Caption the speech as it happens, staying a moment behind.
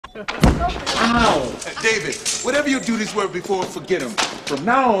Ow! David, whatever your duties were before, forget them. From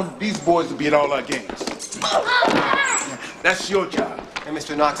now on, these boys will be at all our games. That's your job. Hey,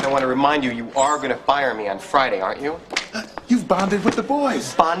 Mr. Knox, I want to remind you, you are going to fire me on Friday, aren't you? You've bonded with the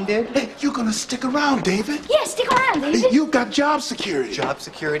boys. Bonded? Hey, you're gonna stick around, David. Yeah, stick around, David. Hey, you got job security. Job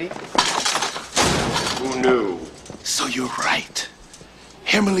security? Who knew? So you're right.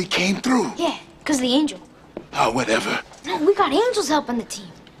 Emily came through. Yeah, because of the angel. Oh, whatever. No, we got angels helping the team.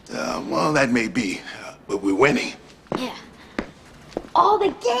 Well, that may be, but we're winning. Yeah. All the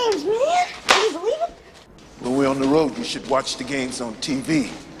games, man. Can you believe it? When we're on the road, you should watch the games on TV.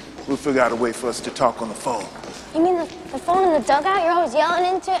 We'll figure out a way for us to talk on the phone. You mean the phone in the dugout you're always yelling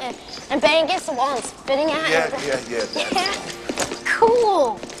into and banging against the wall and spitting at? Yeah. Yeah.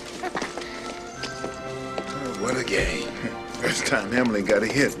 Cool. Oh, what a game. First time Emily got a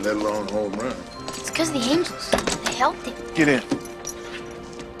hit, let alone a home run. It's because of the angels. They helped him. Get in.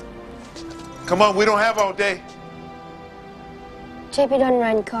 Come on, we don't have all day. JP doesn't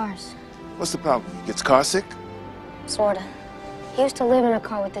ride in cars. What's the problem? He gets car sick? Sorta. He used to live in a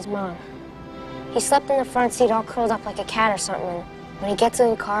car with his mom. He slept in the front seat all curled up like a cat or something. And when he gets in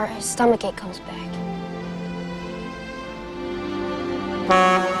the car, his stomachache comes back.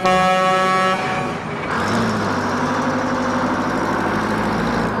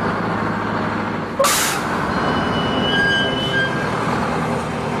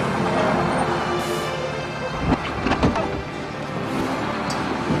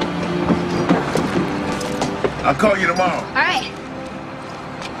 I'll call you tomorrow. All right.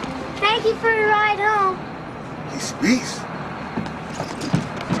 Thank you for the ride home. Peace.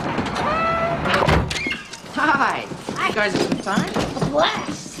 Hi. You guys have some time? A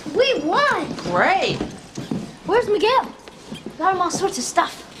blast. We won. Great. Where's Miguel? Got him all sorts of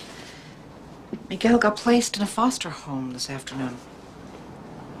stuff. Miguel got placed in a foster home this afternoon.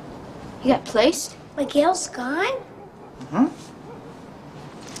 You got placed? Miguel's gone? Mm-hmm.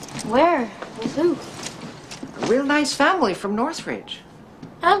 Where? With who? A real nice family from Northridge.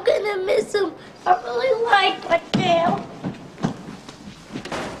 I'm gonna miss him. I really like Miguel.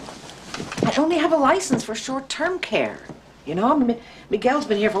 I only have a license for short-term care. You know, Miguel's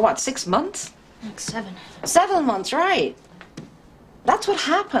been here for what, 6 months? Like 7. 7 months, right. That's what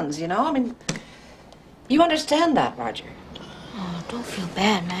happens, you know? I mean, you understand that, Roger. Oh, don't feel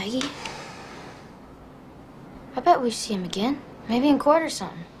bad, Maggie. I bet we see him again. Maybe in court or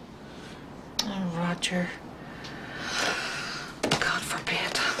something. Oh, Roger.